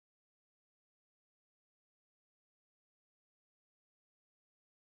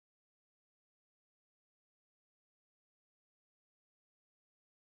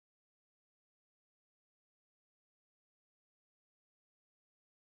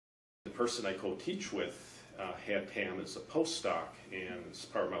person I co-teach with had TAM as a postdoc, and as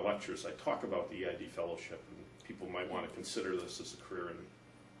part of my lectures I talk about the EID Fellowship, and people might want to consider this as a career, and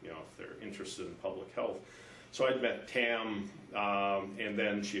if they're interested in public health. So I'd met Tam, and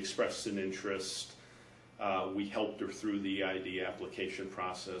then she expressed an interest. We helped her through the EID application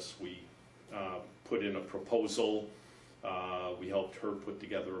process. We put in a proposal. We helped her put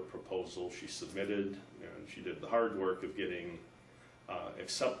together a proposal. She submitted, and she did the hard work of getting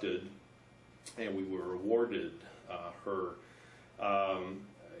accepted, and we were awarded her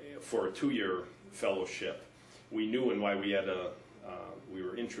for a 2-year fellowship. We knew, and why we had we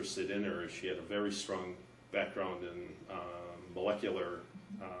were interested in her, she had a very strong background in molecular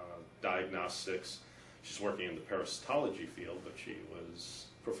diagnostics. She's working in the parasitology field, but she was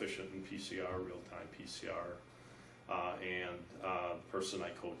proficient in PCR, real-time PCR, and the person I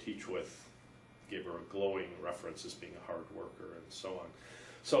co-teach with gave her a glowing reference as being a hard worker and so on.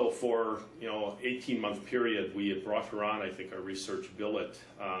 So for 18-month period, we had brought her on. I think our research billet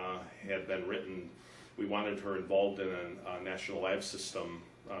had been written. We wanted her involved in a national lab system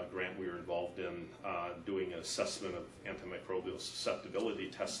grant we were involved in, doing an assessment of antimicrobial susceptibility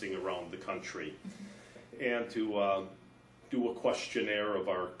testing around the country, and to do a questionnaire of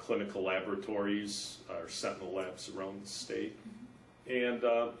our clinical laboratories, our sentinel labs around the state, and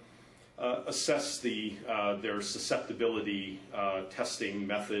assess their susceptibility testing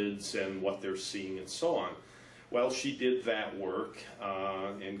methods and what they're seeing and so on. Well, she did that work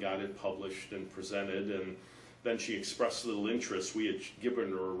and got it published and presented, and then she expressed a little interest. We had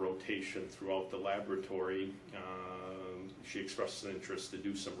given her a rotation throughout the laboratory. She expressed an interest to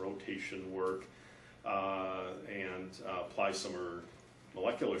do some rotation work and apply some of her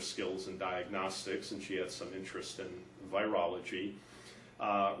molecular skills in diagnostics, and she had some interest in virology.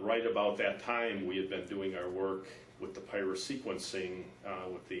 Right about that time, we had been doing our work with the pyrosequencing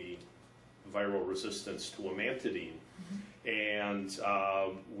with the viral resistance to amantadine. And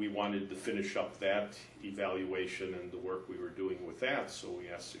we wanted to finish up that evaluation and the work we were doing with that, so we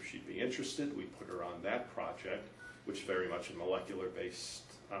asked if she'd be interested. We put her on that project, which is very much a molecular-based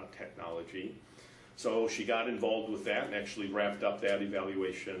technology. So she got involved with that and actually wrapped up that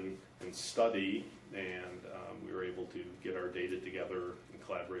evaluation and study, and we were able to get our data together in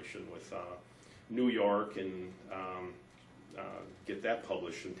collaboration with New York and get that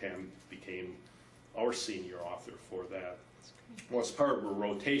published, and Tam became our senior author for that. Well, as part of her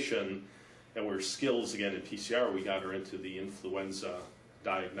rotation and her skills again in PCR, we got her into the influenza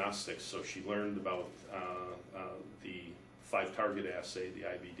diagnostics, so she learned about the 5-target assay, the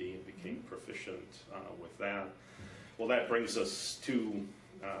IVD, and became proficient with that. Well, that brings us to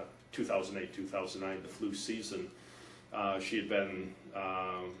 2008-2009, the flu season. She had been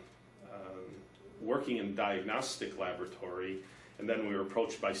working in a diagnostic laboratory, and then we were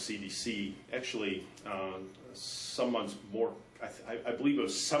approached by CDC, actually some months more, I believe it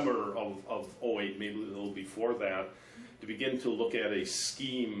was summer of 08, maybe a little before that, to begin to look at a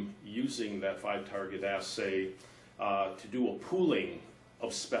scheme using that 5-target assay to do a pooling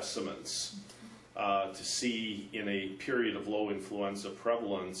of specimens to see, in a period of low influenza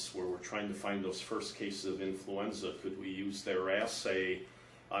prevalence where we're trying to find those first cases of influenza, could we use their assay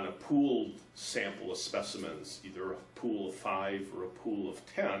on a pooled sample of specimens, either a pool of 5 or a pool of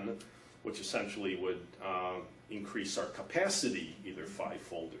 10, which essentially would increase our capacity either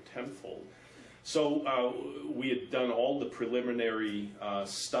 5-fold or 10-fold. So we had done all the preliminary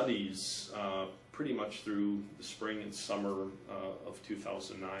studies pretty much through the spring and summer of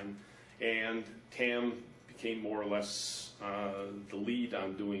 2009, and Tam became more or less the lead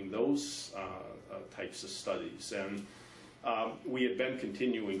on doing those types of studies. And we had been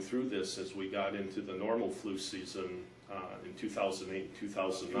continuing through this as we got into the normal flu season in 2008 and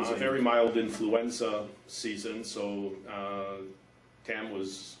 2009. It was a very mild influenza season, so Tam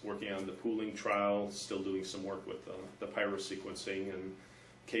was working on the pooling trial, still doing some work with the pyrosequencing, and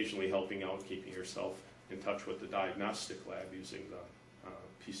occasionally helping out, keeping herself in touch with the diagnostic lab using the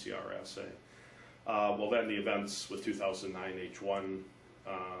PCR assay. Well, then the events with 2009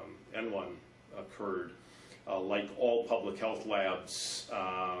 H1N1 occurred. Like all public health labs,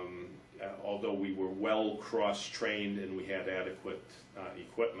 although we were well cross-trained and we had adequate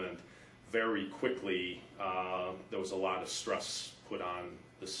equipment, very quickly there was a lot of stress put on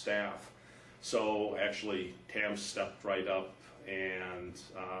the staff. So actually Tam stepped right up, and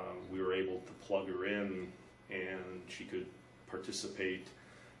we were able to plug her in, and she could participate,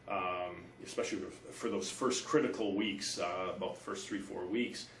 especially for those first critical weeks, about the first 3-4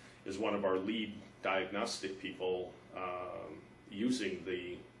 weeks, is one of our lead diagnostic people using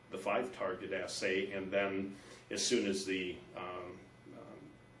the 5-target assay, and then as soon as the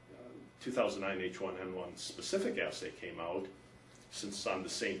 2009 H1N1 specific assay came out, since it's on the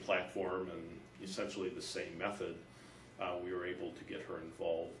same platform and essentially the same method, we were able to get her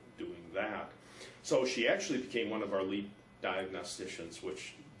involved doing that. So she actually became one of our lead diagnosticians,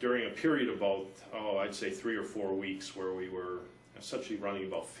 which during a period of about, I'd say 3 or 4 weeks, where we were essentially running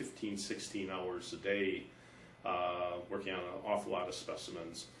about 15, 16 hours a day, working on an awful lot of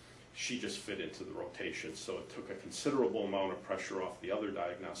specimens, she just fit into the rotation. So it took a considerable amount of pressure off the other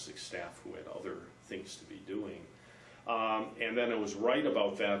diagnostic staff who had other things to be doing. And then it was right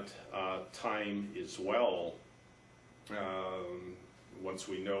about that time as well, once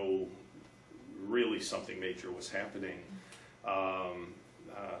we know really something major was happening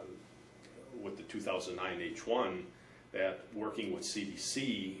with the 2009 H1, that working with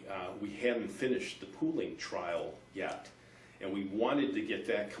CDC, we hadn't finished the pooling trial yet. And we wanted to get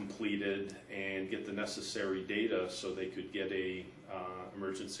that completed and get the necessary data so they could get a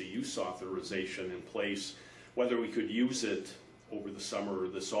emergency use authorization in place. Whether we could use it over the summer or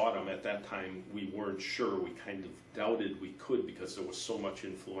this autumn, at that time we weren't sure. We kind of doubted we could because there was so much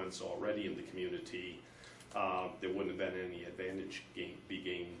influenza already in the community. There wouldn't have been any advantage be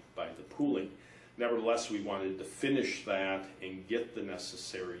gained by the pooling. Nevertheless, we wanted to finish that and get the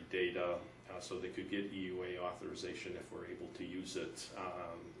necessary data so they could get EUA authorization if we're able to use it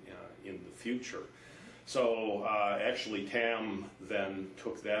in the future. So actually TAM then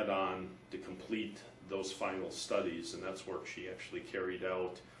took that on to complete those final studies, and that's work she actually carried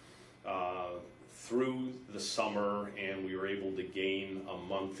out through the summer, and we were able to gain a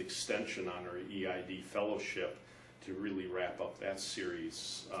month extension on our EID fellowship to really wrap up that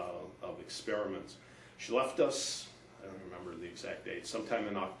series of experiments. She left us, I don't remember the exact date, sometime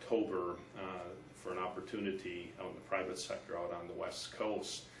in October for an opportunity out in the private sector out on the West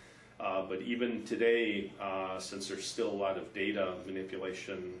Coast. But even today, since there's still a lot of data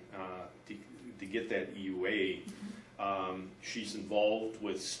manipulation to get that EUA, she's involved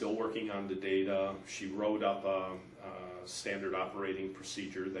with still working on the data. She wrote up a standard operating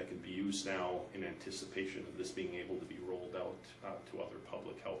procedure that can be used now in anticipation of this being able to be rolled out to other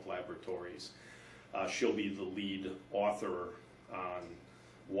public health laboratories. She'll be the lead author on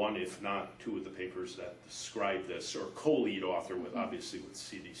one, if not two, of the papers that describe this, or co-lead author with, obviously, with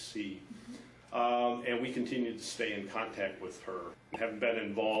CDC. And we continue to stay in contact with her. Having been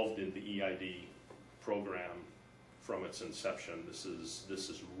involved in the EID program from its inception, this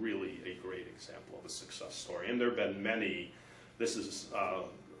is really a great example of a success story. And there have been many. This is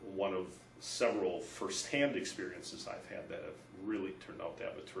one of several first-hand experiences I've had that have really turned out to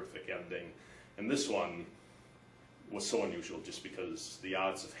have a terrific ending. And this one was so unusual just because the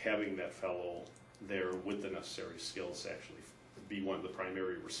odds of having that fellow there with the necessary skills to actually be one of the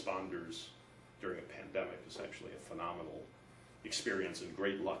primary responders during a pandemic is actually a phenomenal experience and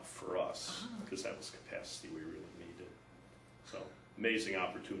great luck for us, because that was capacity we really needed. So amazing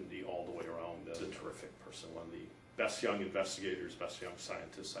opportunity all the way around. A terrific person, one of the best young investigators, best young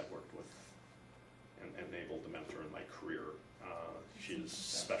scientists I've worked with and able to mentor in my career. She is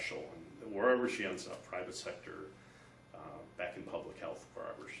special, and wherever she ends up, private sector, back in public health,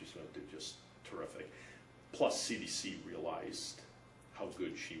 wherever, she's going to do just terrific. Plus CDC realized how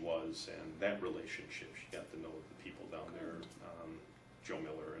good she was, and that relationship, she got to know the people down there, Joe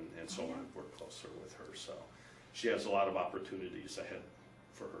Miller and so on, worked closer with her. So she has a lot of opportunities ahead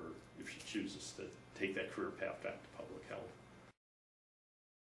for her if she chooses to take that career path back to public health.